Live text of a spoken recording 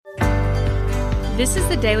This is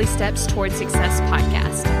the Daily Steps Toward Success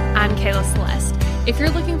podcast. I'm Kayla Celeste. If you're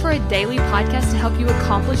looking for a daily podcast to help you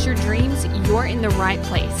accomplish your dreams, you're in the right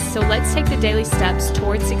place. So let's take the daily steps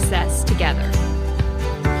toward success together.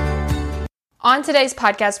 On today's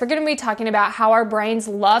podcast, we're going to be talking about how our brains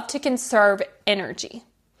love to conserve energy.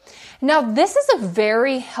 Now, this is a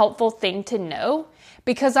very helpful thing to know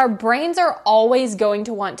because our brains are always going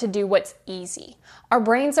to want to do what's easy. Our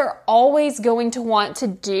brains are always going to want to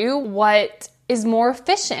do what is more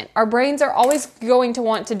efficient. Our brains are always going to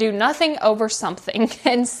want to do nothing over something.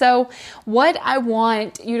 And so what I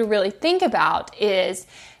want you to really think about is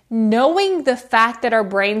knowing the fact that our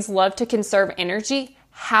brains love to conserve energy.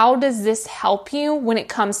 How does this help you when it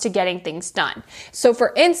comes to getting things done? So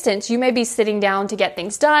for instance, you may be sitting down to get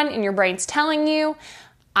things done and your brain's telling you,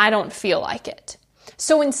 I don't feel like it.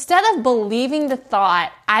 So instead of believing the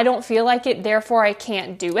thought, I don't feel like it, therefore I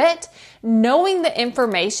can't do it, knowing the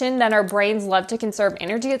information that our brains love to conserve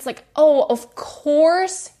energy, it's like, oh, of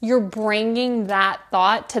course you're bringing that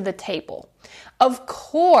thought to the table. Of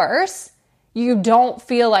course you don't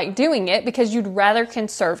feel like doing it because you'd rather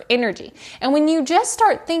conserve energy. And when you just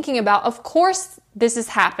start thinking about, of course this is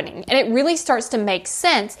happening, and it really starts to make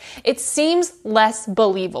sense, it seems less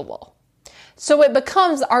believable. So it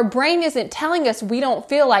becomes our brain isn't telling us we don't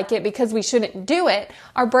feel like it because we shouldn't do it.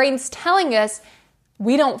 Our brain's telling us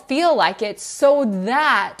we don't feel like it so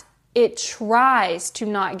that it tries to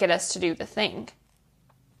not get us to do the thing.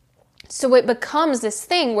 So it becomes this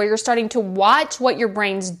thing where you're starting to watch what your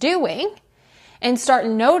brain's doing and start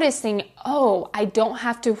noticing, oh, I don't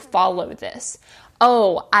have to follow this.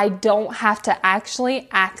 Oh, I don't have to actually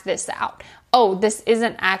act this out. Oh, this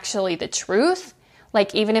isn't actually the truth.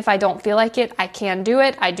 Like, even if I don't feel like it, I can do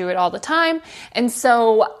it. I do it all the time. And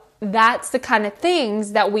so that's the kind of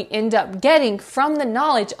things that we end up getting from the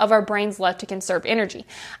knowledge of our brains love to conserve energy.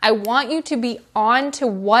 I want you to be on to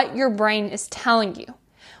what your brain is telling you.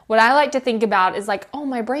 What I like to think about is like, oh,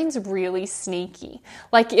 my brain's really sneaky.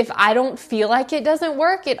 Like, if I don't feel like it doesn't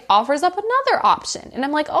work, it offers up another option. And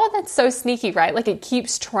I'm like, oh, that's so sneaky, right? Like, it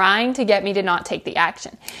keeps trying to get me to not take the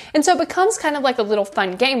action. And so it becomes kind of like a little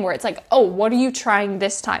fun game where it's like, oh, what are you trying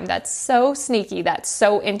this time? That's so sneaky. That's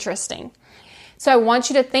so interesting. So I want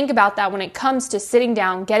you to think about that when it comes to sitting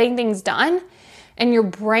down, getting things done, and your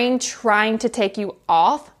brain trying to take you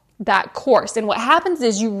off that course. And what happens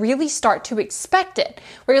is you really start to expect it,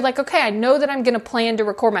 where you're like, okay, I know that I'm going to plan to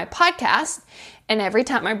record my podcast, and every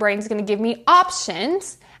time my brain's going to give me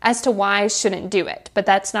options as to why I shouldn't do it. But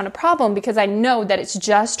that's not a problem because I know that it's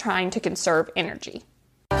just trying to conserve energy.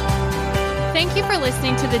 Thank you for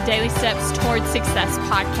listening to the Daily Steps Toward Success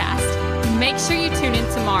podcast. Make sure you tune in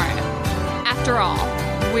tomorrow. After all,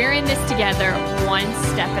 we're in this together, one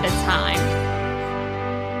step at a time.